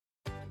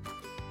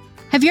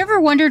Have you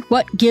ever wondered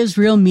what gives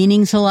real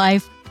meaning to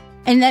life?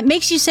 And that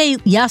makes you say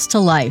yes to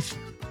life?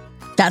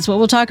 That's what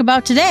we'll talk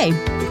about today.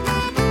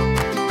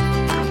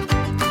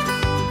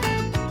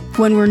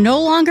 When we're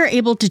no longer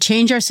able to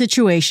change our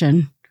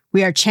situation,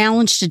 we are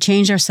challenged to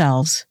change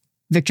ourselves.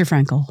 Viktor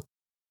Frankl.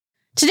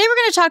 Today we're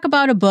going to talk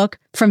about a book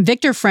from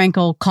Viktor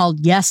Frankl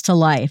called Yes to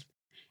Life.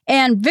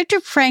 And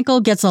Viktor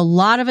Frankl gets a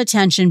lot of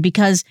attention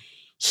because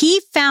he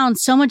found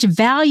so much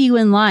value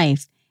in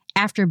life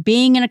after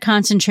being in a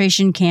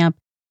concentration camp.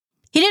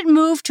 He didn't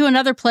move to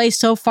another place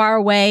so far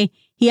away.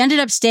 He ended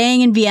up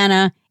staying in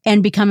Vienna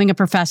and becoming a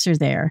professor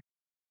there.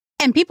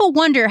 And people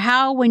wonder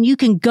how, when you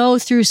can go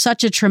through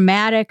such a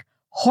traumatic,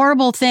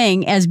 horrible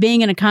thing as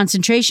being in a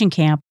concentration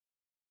camp,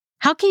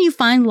 how can you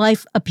find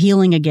life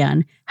appealing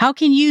again? How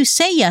can you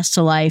say yes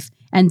to life?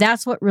 And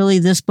that's what really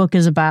this book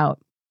is about.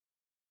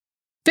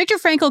 Viktor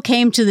Frankl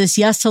came to this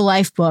Yes to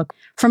Life book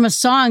from a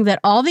song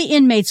that all the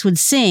inmates would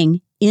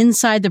sing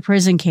inside the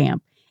prison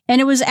camp. And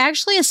it was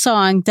actually a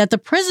song that the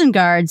prison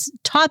guards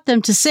taught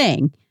them to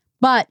sing.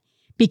 But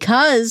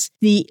because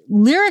the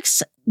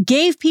lyrics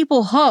gave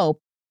people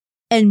hope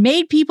and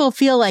made people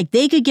feel like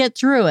they could get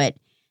through it,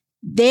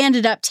 they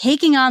ended up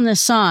taking on the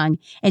song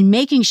and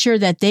making sure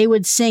that they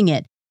would sing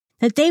it,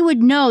 that they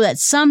would know that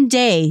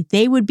someday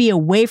they would be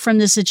away from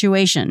the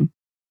situation.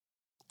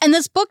 And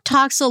this book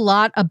talks a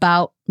lot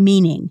about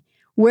meaning,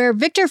 where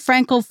Viktor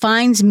Frankl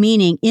finds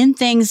meaning in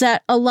things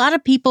that a lot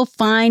of people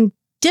find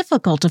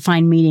difficult to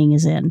find meaning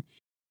is in.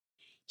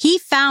 He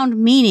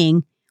found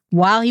meaning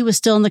while he was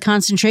still in the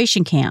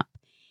concentration camp.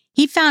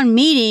 He found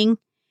meaning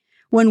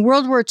when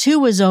World War II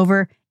was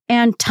over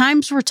and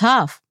times were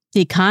tough.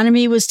 The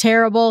economy was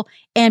terrible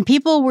and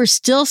people were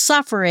still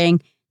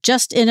suffering,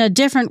 just in a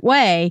different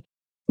way,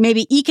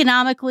 maybe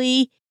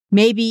economically,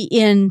 maybe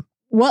in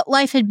what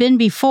life had been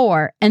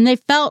before, and they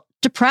felt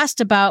depressed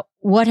about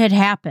what had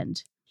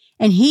happened.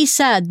 And he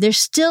said, there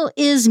still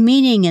is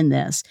meaning in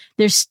this.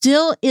 There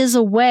still is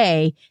a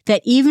way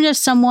that even if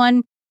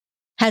someone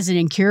has an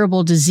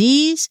incurable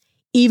disease,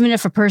 even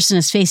if a person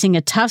is facing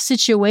a tough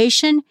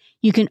situation,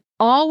 you can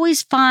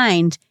always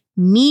find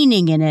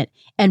meaning in it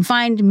and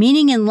find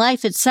meaning in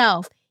life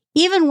itself,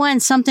 even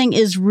when something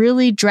is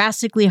really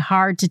drastically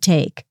hard to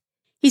take.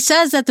 He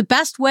says that the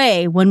best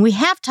way when we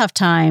have tough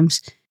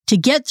times to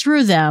get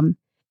through them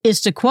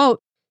is to,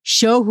 quote,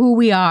 show who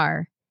we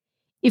are.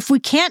 If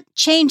we can't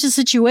change the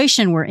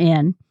situation we're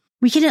in,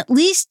 we can at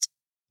least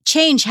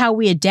change how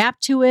we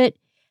adapt to it,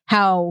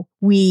 how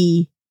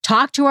we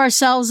talk to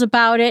ourselves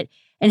about it,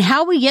 and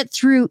how we get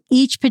through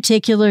each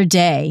particular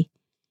day.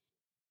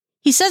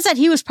 He says that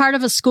he was part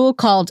of a school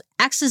called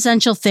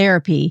Existential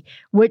Therapy,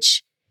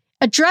 which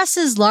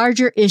addresses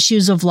larger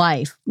issues of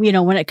life,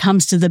 when it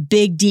comes to the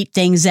big, deep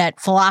things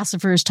that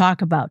philosophers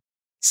talk about,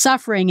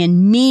 suffering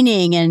and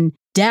meaning and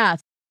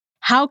death.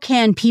 How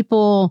can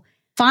people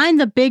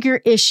find the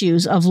bigger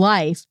issues of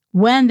life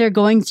when they're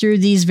going through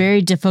these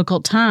very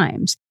difficult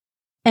times?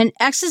 And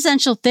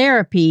existential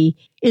therapy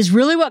is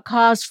really what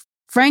caused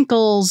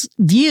Frankl's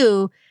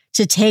view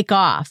to take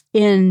off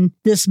in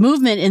this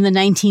movement in the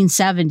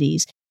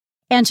 1970s,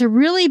 and to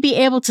really be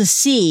able to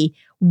see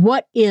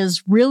what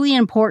is really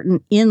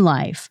important in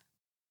life.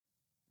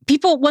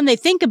 People, when they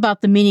think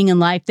about the meaning in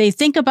life, they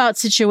think about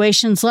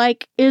situations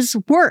like, is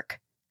work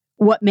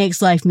what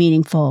makes life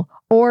meaningful?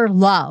 Or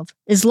love.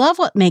 Is love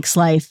what makes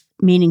life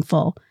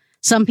meaningful?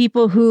 Some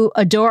people who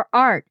adore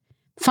art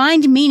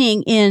find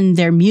meaning in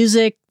their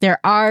music, their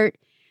art,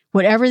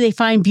 whatever they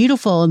find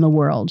beautiful in the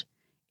world.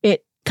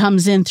 It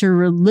comes in through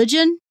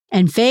religion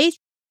and faith.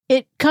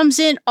 It comes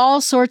in all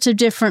sorts of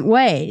different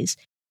ways.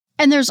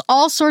 And there's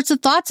all sorts of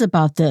thoughts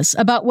about this,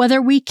 about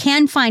whether we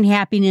can find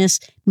happiness,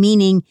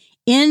 meaning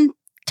in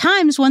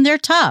times when they're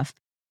tough.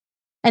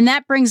 And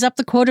that brings up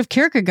the quote of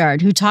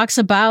Kierkegaard, who talks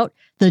about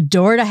the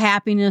door to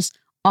happiness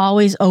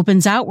always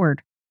opens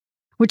outward,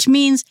 which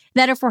means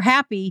that if we're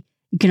happy,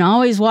 you can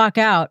always walk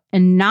out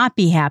and not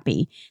be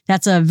happy.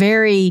 That's a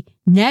very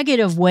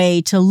negative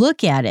way to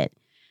look at it.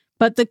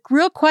 But the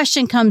real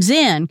question comes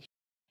in,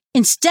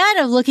 instead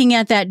of looking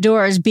at that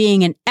door as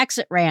being an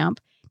exit ramp,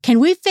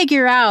 can we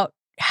figure out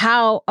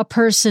how a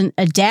person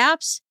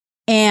adapts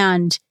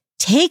and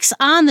takes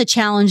on the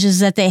challenges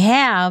that they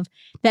have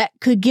that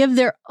could give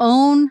their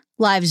own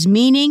lives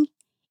meaning,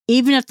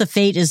 even if the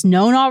fate is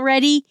known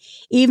already,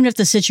 even if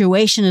the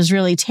situation is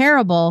really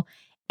terrible,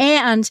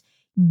 and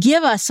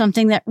give us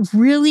something that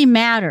really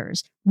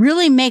matters,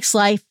 really makes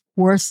life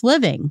worth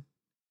living.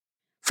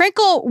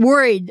 Frankl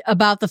worried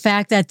about the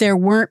fact that there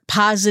weren't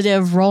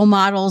positive role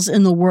models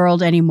in the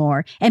world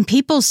anymore, and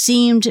people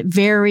seemed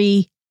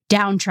very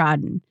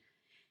downtrodden.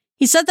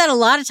 He said that a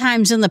lot of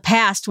times in the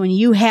past, when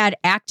you had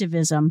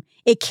activism,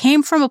 it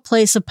came from a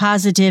place of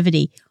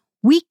positivity.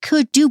 We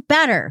could do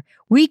better.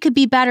 We could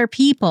be better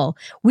people.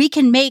 We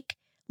can make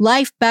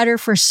life better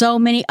for so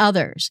many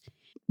others.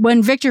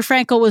 When Viktor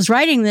Frankl was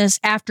writing this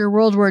after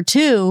World War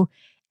II,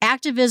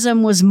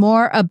 activism was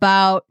more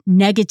about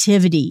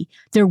negativity.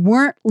 There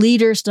weren't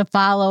leaders to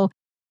follow.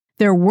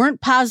 There weren't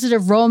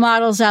positive role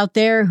models out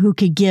there who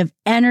could give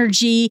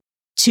energy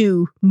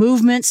to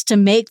movements to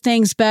make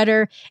things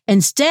better.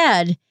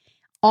 Instead,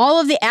 all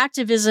of the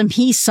activism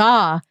he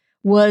saw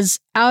was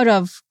out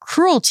of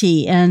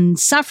cruelty and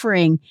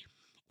suffering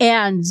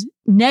and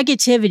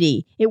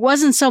negativity. It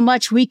wasn't so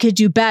much we could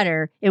do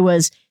better. It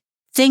was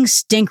things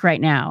stink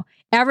right now.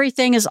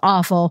 Everything is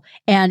awful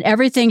and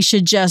everything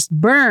should just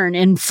burn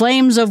in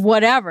flames of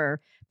whatever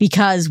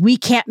because we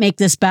can't make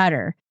this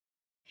better.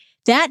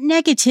 That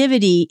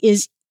negativity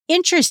is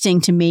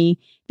interesting to me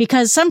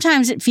because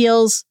sometimes it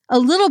feels a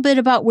little bit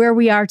about where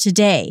we are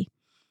today.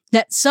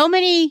 That so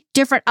many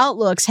different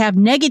outlooks have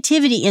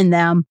negativity in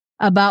them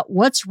about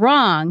what's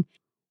wrong.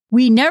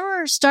 We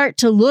never start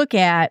to look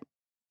at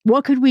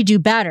what could we do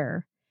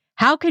better?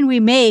 How can we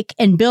make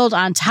and build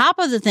on top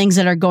of the things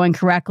that are going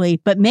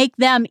correctly, but make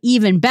them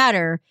even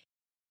better?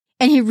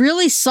 And he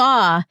really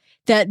saw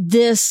that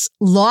this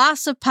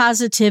loss of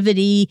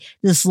positivity,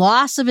 this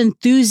loss of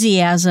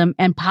enthusiasm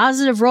and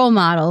positive role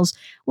models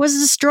was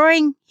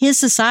destroying his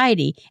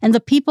society and the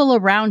people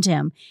around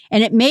him.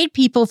 And it made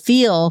people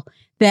feel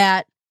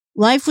that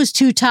life was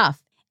too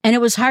tough and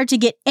it was hard to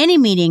get any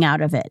meaning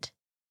out of it.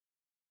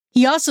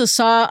 He also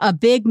saw a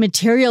big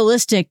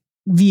materialistic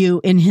view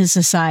in his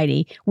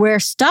society where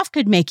stuff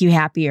could make you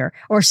happier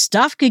or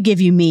stuff could give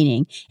you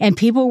meaning. And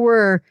people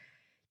were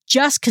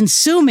just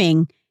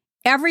consuming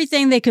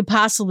everything they could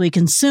possibly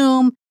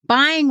consume,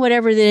 buying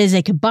whatever it is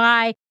they could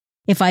buy.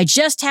 If I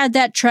just had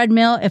that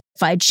treadmill, if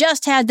I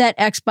just had that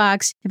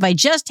Xbox, if I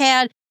just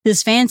had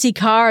this fancy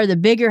car or the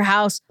bigger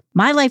house,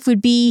 my life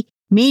would be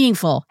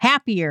meaningful,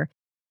 happier.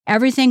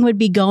 Everything would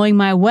be going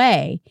my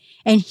way.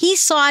 And he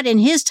saw it in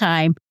his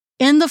time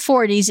in the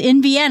 40s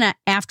in Vienna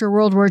after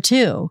World War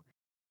II.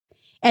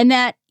 And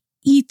that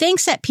he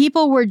thinks that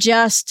people were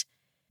just,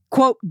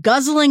 quote,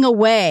 guzzling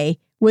away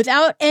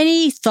without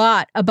any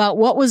thought about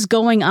what was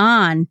going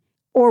on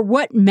or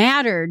what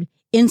mattered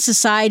in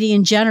society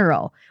in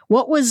general.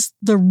 What was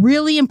the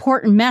really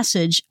important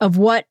message of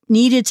what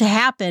needed to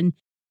happen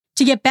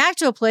to get back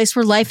to a place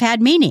where life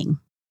had meaning?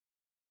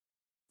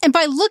 And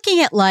by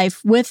looking at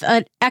life with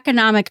an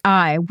economic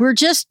eye, we're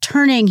just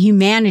turning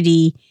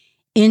humanity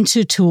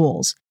into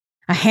tools,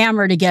 a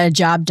hammer to get a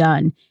job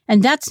done.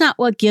 And that's not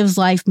what gives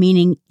life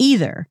meaning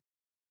either.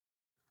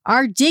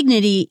 Our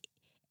dignity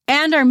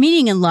and our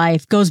meaning in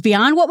life goes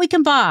beyond what we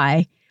can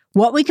buy,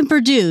 what we can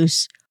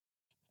produce,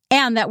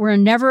 and that we're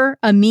never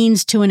a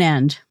means to an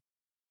end.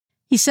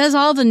 He says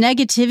all the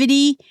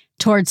negativity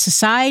towards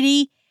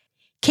society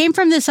came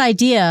from this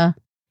idea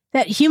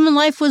that human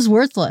life was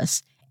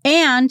worthless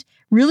and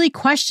really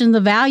questioned the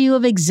value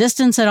of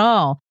existence at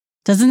all.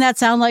 Doesn't that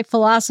sound like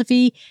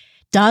philosophy?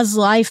 Does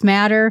life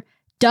matter?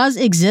 Does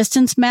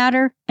existence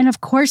matter? And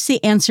of course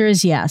the answer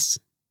is yes.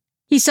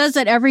 He says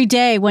that every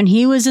day when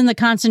he was in the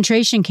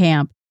concentration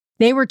camp,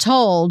 they were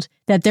told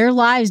that their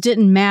lives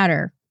didn't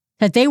matter,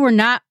 that they were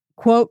not,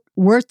 quote,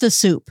 worth the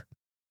soup.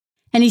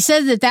 And he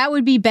said that that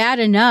would be bad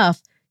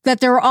enough, that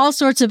there were all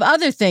sorts of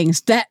other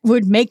things that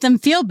would make them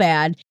feel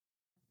bad,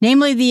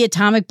 namely the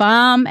atomic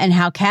bomb and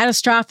how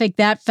catastrophic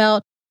that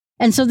felt.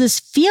 And so this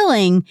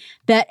feeling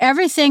that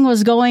everything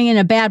was going in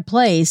a bad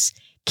place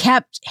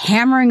kept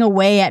hammering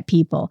away at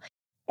people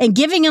and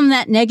giving them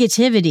that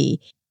negativity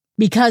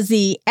because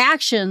the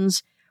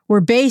actions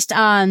were based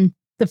on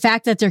the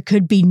fact that there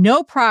could be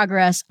no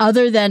progress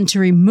other than to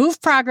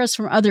remove progress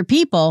from other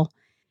people.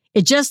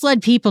 It just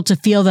led people to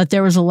feel that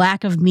there was a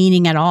lack of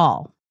meaning at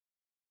all.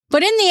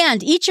 But in the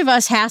end, each of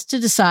us has to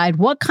decide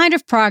what kind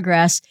of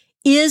progress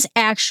is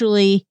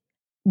actually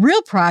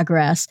real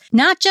progress,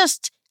 not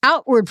just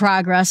outward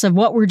progress of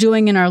what we're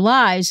doing in our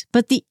lives,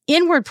 but the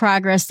inward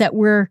progress that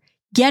we're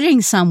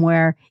getting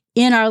somewhere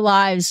in our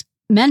lives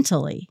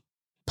mentally.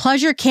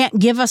 Pleasure can't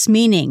give us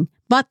meaning,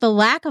 but the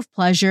lack of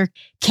pleasure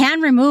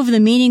can remove the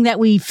meaning that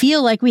we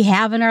feel like we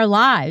have in our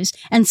lives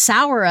and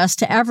sour us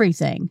to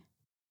everything.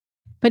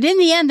 But in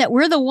the end, that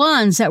we're the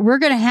ones that we're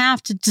going to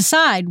have to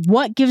decide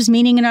what gives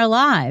meaning in our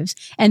lives.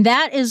 And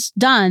that is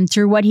done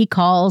through what he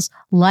calls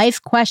life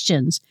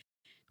questions.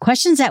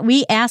 Questions that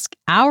we ask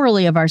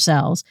hourly of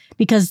ourselves,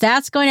 because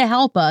that's going to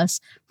help us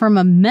from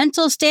a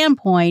mental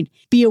standpoint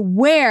be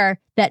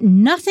aware that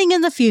nothing in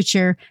the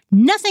future,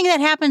 nothing that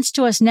happens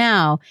to us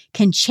now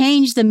can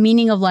change the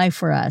meaning of life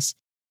for us.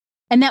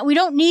 And that we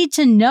don't need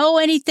to know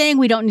anything.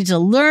 We don't need to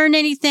learn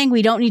anything.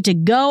 We don't need to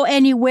go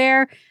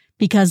anywhere,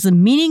 because the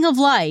meaning of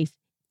life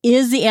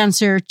is the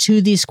answer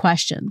to these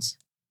questions.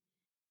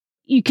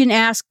 You can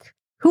ask,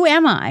 who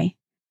am I?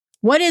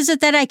 What is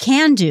it that I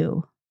can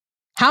do?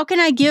 How can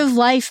I give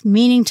life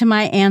meaning to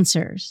my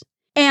answers?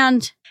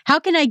 And how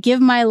can I give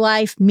my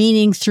life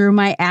meaning through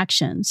my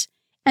actions?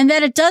 And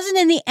that it doesn't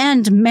in the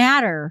end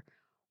matter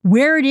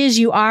where it is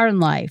you are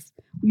in life,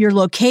 your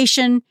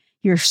location,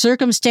 your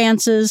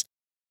circumstances,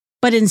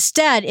 but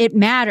instead it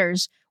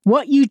matters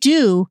what you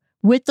do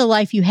with the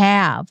life you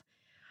have.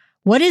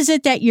 What is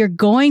it that you're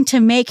going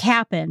to make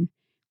happen,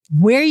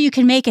 where you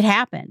can make it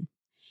happen?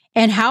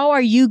 And how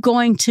are you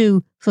going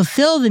to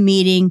fulfill the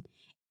meaning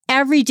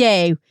every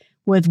day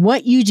with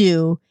what you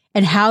do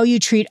and how you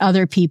treat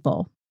other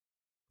people?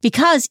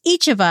 Because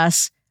each of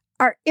us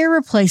are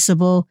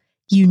irreplaceable,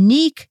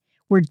 unique.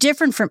 We're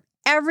different from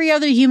every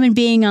other human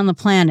being on the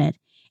planet.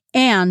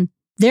 And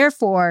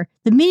therefore,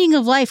 the meaning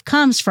of life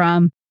comes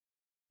from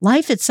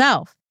life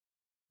itself,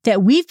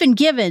 that we've been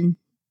given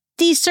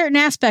these certain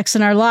aspects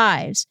in our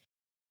lives.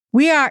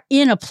 We are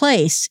in a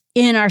place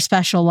in our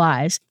special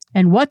lives.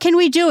 And what can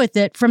we do with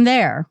it from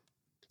there?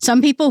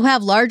 Some people who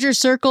have larger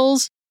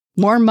circles,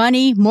 more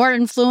money, more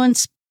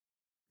influence,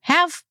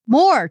 have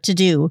more to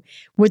do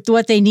with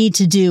what they need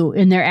to do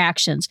in their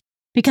actions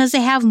because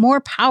they have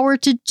more power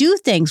to do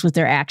things with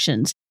their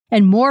actions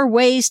and more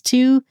ways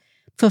to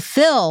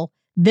fulfill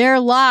their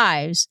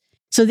lives.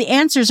 So the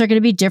answers are going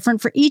to be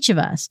different for each of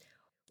us.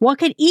 What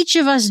could each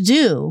of us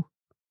do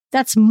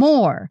that's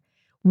more?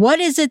 What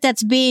is it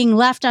that's being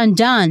left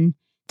undone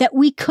that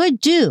we could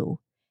do?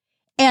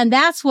 And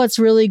that's what's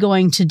really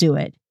going to do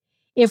it.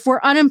 If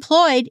we're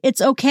unemployed,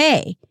 it's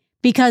okay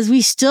because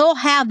we still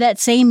have that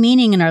same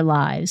meaning in our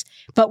lives,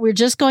 but we're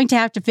just going to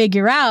have to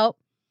figure out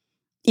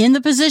in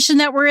the position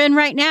that we're in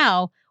right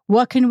now,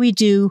 what can we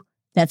do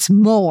that's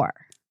more?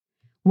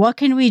 What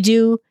can we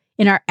do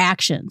in our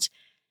actions?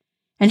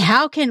 And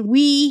how can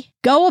we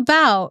go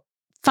about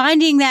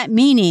finding that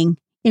meaning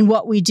in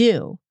what we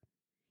do?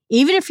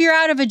 Even if you're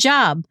out of a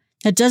job,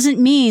 that doesn't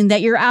mean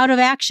that you're out of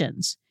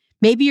actions.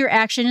 Maybe your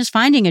action is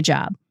finding a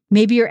job.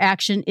 Maybe your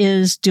action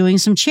is doing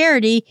some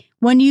charity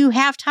when you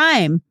have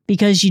time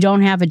because you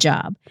don't have a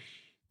job.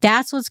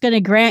 That's what's going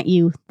to grant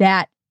you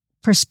that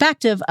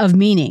perspective of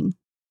meaning.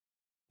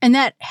 And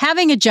that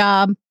having a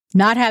job,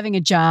 not having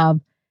a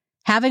job,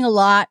 having a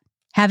lot,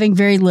 having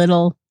very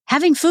little,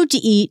 having food to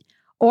eat,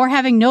 or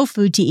having no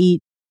food to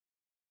eat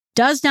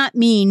does not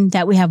mean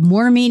that we have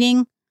more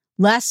meaning,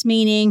 less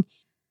meaning,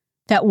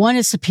 that one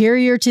is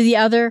superior to the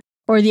other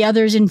or the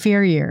other is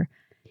inferior.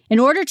 In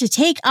order to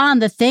take on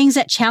the things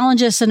that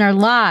challenge us in our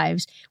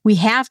lives, we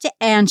have to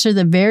answer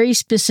the very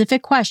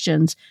specific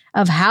questions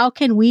of how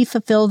can we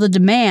fulfill the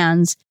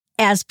demands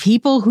as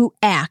people who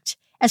act,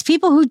 as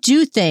people who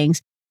do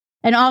things,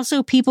 and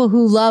also people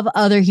who love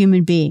other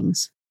human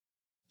beings.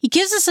 He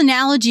gives this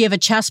analogy of a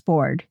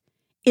chessboard.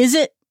 Is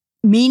it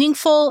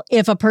meaningful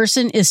if a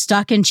person is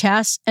stuck in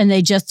chess and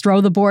they just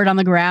throw the board on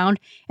the ground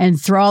and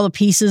throw all the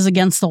pieces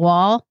against the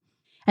wall?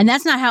 And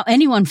that's not how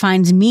anyone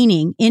finds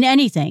meaning in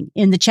anything,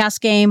 in the chess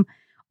game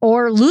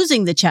or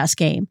losing the chess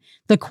game.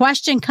 The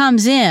question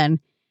comes in,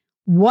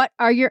 what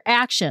are your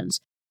actions?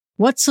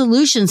 What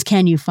solutions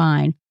can you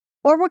find?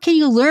 Or what can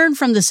you learn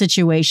from the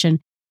situation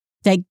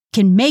that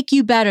can make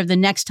you better the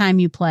next time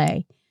you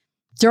play?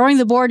 Throwing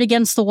the board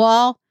against the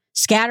wall,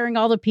 scattering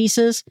all the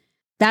pieces,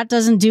 that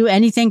doesn't do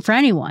anything for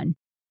anyone.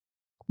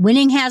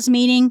 Winning has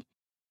meaning,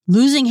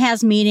 losing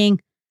has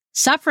meaning,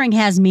 suffering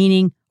has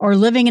meaning, or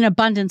living in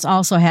abundance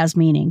also has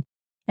meaning.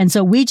 And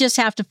so we just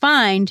have to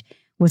find,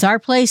 with our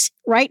place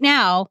right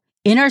now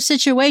in our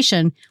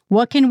situation,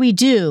 what can we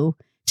do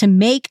to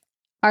make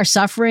our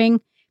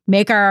suffering,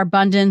 make our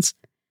abundance,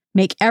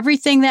 make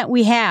everything that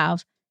we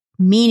have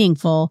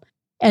meaningful.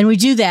 And we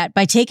do that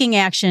by taking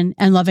action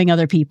and loving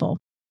other people.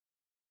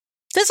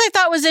 This I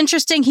thought was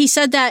interesting. He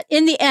said that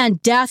in the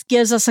end, death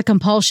gives us a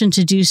compulsion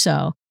to do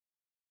so.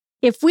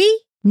 If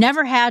we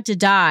never had to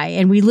die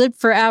and we lived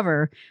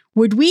forever,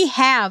 would we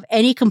have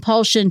any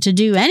compulsion to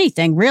do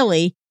anything,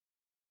 really?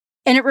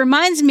 And it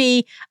reminds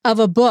me of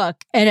a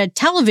book and a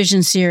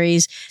television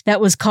series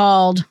that was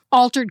called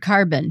Altered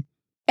Carbon.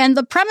 And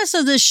the premise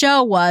of this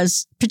show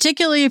was,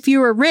 particularly if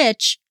you were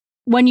rich,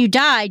 when you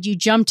died, you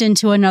jumped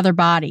into another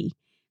body.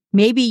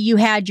 Maybe you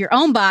had your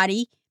own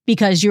body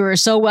because you were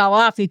so well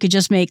off you could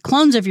just make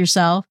clones of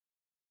yourself.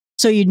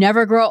 So you'd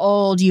never grow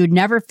old, you'd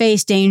never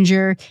face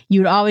danger,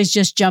 you'd always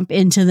just jump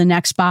into the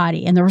next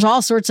body. And there was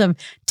all sorts of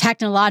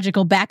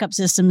technological backup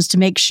systems to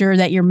make sure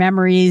that your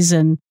memories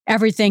and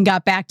everything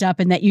got backed up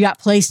and that you got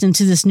placed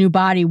into this new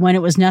body when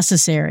it was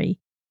necessary.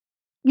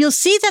 You'll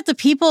see that the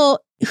people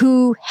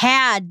who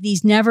had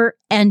these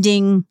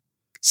never-ending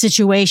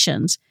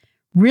situations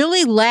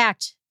really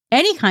lacked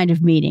any kind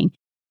of meaning.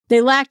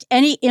 They lacked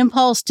any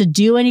impulse to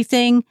do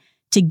anything,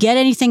 to get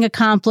anything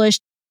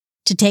accomplished,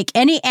 to take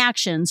any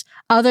actions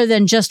other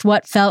than just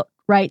what felt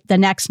right the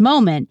next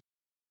moment.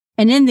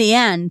 And in the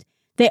end,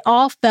 they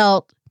all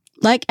felt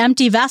like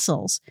empty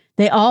vessels.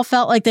 They all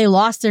felt like they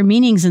lost their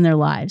meanings in their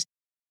lives.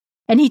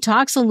 And he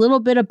talks a little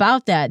bit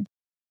about that.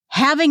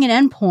 Having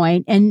an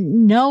endpoint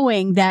and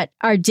knowing that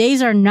our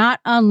days are not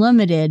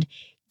unlimited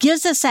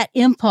gives us that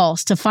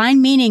impulse to find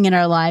meaning in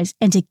our lives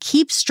and to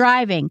keep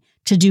striving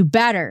to do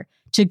better,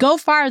 to go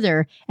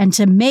farther, and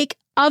to make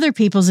other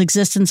people's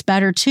existence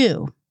better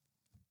too.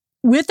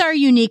 With our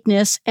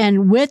uniqueness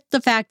and with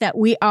the fact that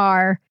we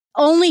are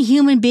only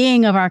human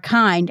being of our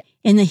kind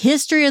in the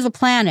history of the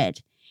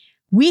planet,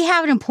 we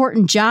have an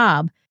important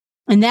job,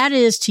 and that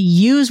is to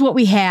use what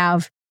we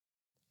have,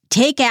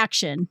 take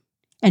action,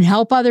 and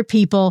help other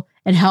people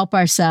and help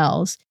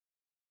ourselves.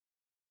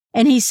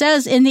 And he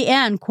says in the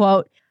end,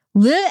 quote,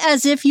 live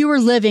as if you were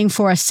living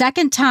for a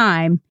second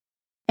time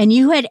and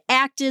you had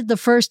acted the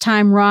first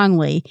time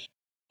wrongly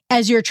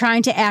as you're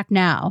trying to act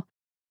now.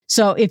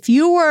 So if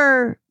you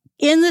were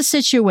in the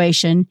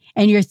situation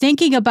and you're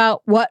thinking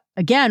about what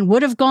again,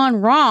 would have gone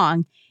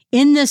wrong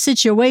in this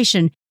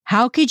situation,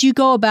 how could you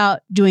go about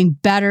doing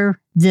better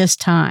this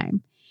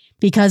time?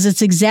 Because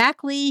it's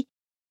exactly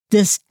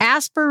this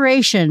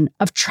aspiration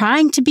of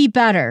trying to be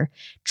better,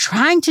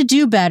 trying to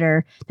do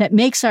better, that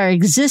makes our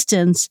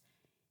existence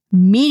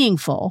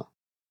meaningful.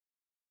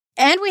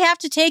 And we have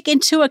to take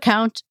into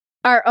account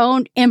our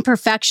own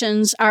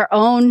imperfections, our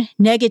own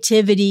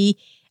negativity,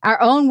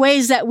 our own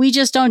ways that we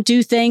just don't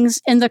do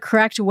things in the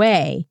correct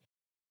way.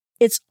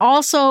 It's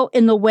also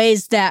in the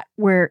ways that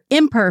we're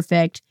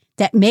imperfect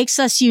that makes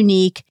us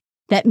unique,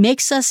 that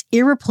makes us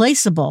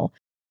irreplaceable.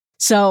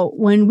 So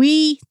when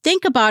we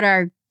think about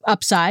our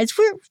upsides,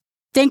 we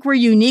think we're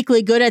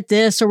uniquely good at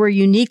this or we're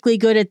uniquely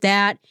good at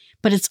that,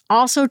 but it's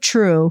also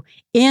true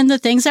in the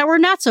things that we're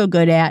not so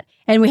good at.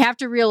 And we have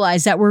to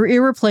realize that we're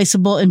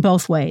irreplaceable in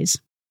both ways.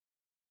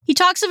 He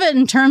talks of it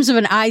in terms of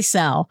an eye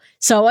cell.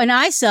 So an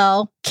eye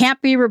cell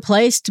can't be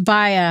replaced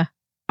by a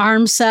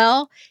arm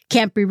cell,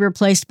 can't be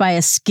replaced by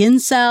a skin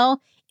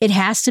cell. It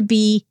has to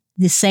be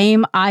the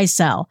same eye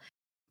cell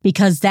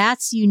because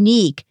that's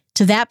unique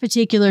to that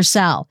particular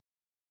cell.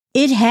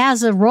 It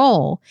has a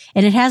role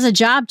and it has a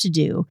job to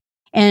do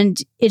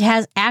and it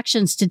has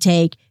actions to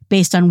take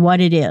based on what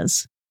it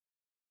is.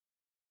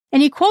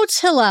 And he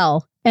quotes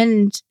Hillel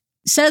and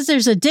says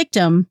there's a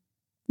dictum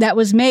that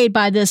was made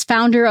by this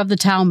founder of the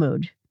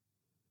Talmud.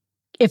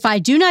 If I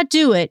do not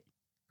do it,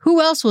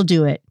 who else will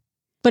do it?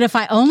 But if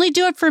I only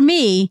do it for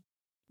me,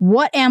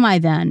 what am I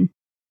then?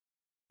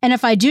 And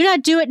if I do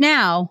not do it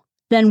now,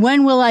 then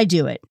when will I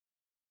do it?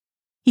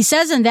 He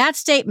says in that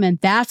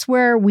statement, that's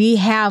where we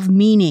have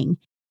meaning.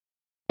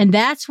 And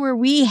that's where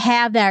we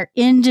have that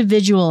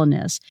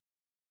individualness.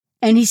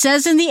 And he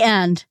says in the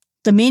end,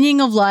 the meaning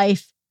of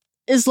life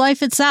is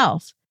life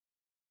itself.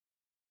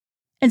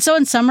 And so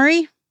in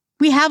summary,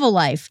 we have a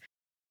life.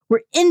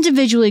 We're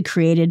individually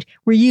created.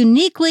 We're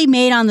uniquely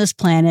made on this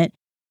planet.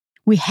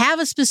 We have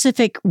a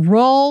specific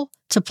role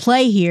to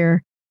play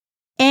here.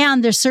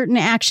 And there's certain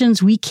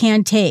actions we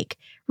can take,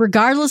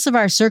 regardless of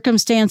our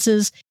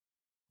circumstances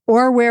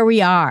or where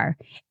we are.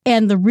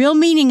 And the real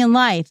meaning in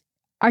life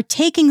are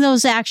taking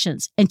those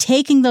actions and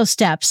taking those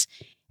steps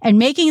and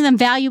making them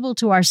valuable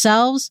to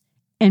ourselves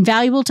and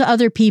valuable to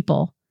other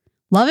people,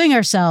 loving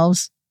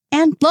ourselves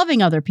and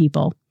loving other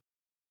people.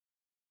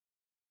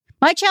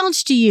 My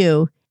challenge to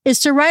you is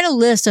to write a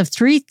list of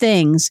 3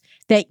 things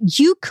that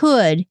you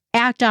could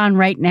act on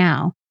right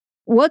now.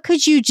 What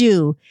could you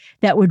do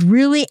that would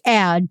really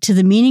add to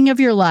the meaning of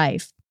your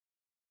life?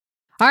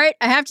 All right,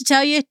 I have to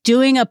tell you,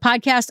 doing a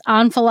podcast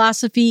on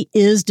philosophy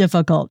is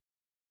difficult.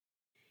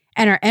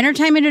 And our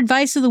entertainment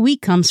advice of the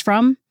week comes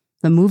from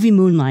the movie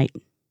Moonlight.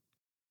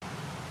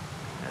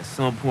 At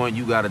some point,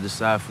 you got to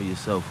decide for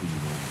yourself who you're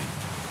going to be.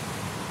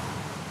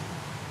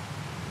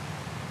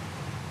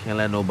 Can't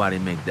let nobody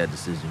make that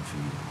decision for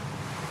you.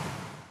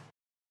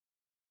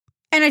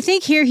 And I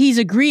think here he's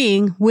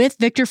agreeing with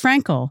Viktor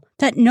Frankl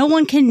that no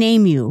one can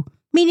name you,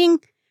 meaning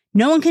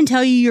no one can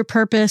tell you your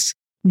purpose.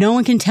 No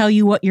one can tell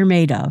you what you're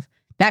made of.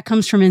 That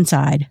comes from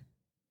inside.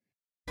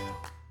 All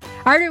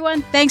right,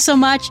 everyone, thanks so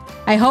much.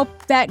 I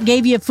hope that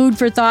gave you food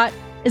for thought.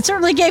 It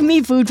certainly gave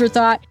me food for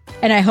thought,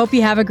 and I hope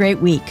you have a great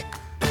week.